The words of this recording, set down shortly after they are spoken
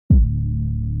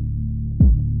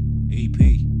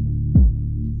EP.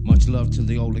 Much love to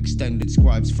the old extended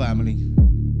Scribes family.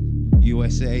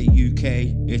 USA,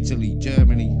 UK, Italy,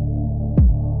 Germany.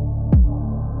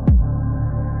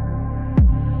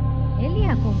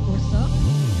 Elia concurso.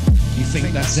 You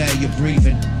think that's air you're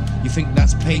breathing? You think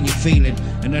that's pain you're feeling?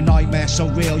 And a nightmare so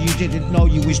real you didn't know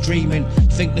you was dreaming.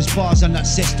 Think there's bars on that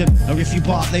system, or if you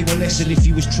bark they will listen. If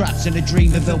you was trapped in a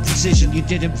dream of ill precision you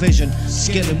didn't vision.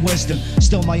 Skill and wisdom,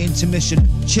 still my intermission.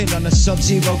 Chill on a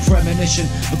sub-zero premonition,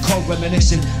 a cold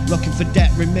reminiscing. Looking for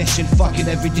debt remission, fucking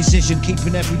every decision.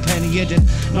 Keeping every penny hidden,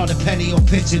 not a penny or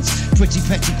pittance. Pretty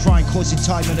petty crime causing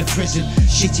time in a prison.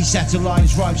 Shitty set of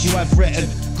lines, rhymes you have written.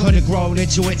 Could have grown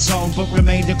into its own but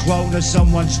remained a clone of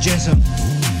someone's jism.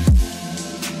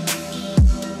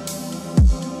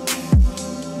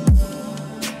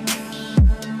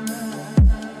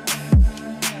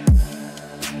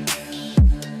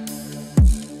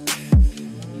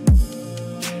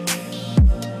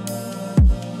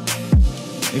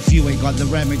 If you ain't got the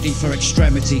remedy for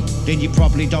extremity, then you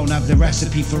probably don't have the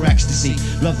recipe for ecstasy.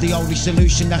 Love the only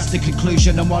solution, that's the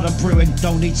conclusion. And what I'm brewing,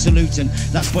 don't need saluting.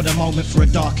 That's but a moment for a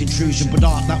dark intrusion. But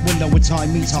art, that window where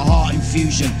time meets a heart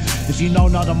infusion. If you know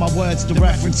none of my words, the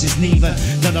reference is neither.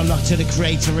 Then I look to the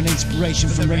creator and inspiration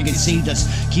from ringing cedars.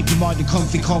 Keep your mind in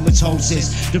comfy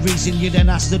comatosis. The reason you then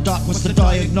ask the doc, what's the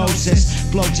diagnosis?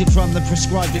 Bloated from the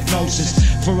prescribed hypnosis.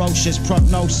 Ferocious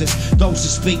prognosis. Those who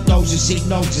speak, those who seek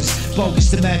notice.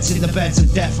 Bogus the meds in the beds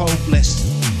of death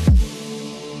hopeless.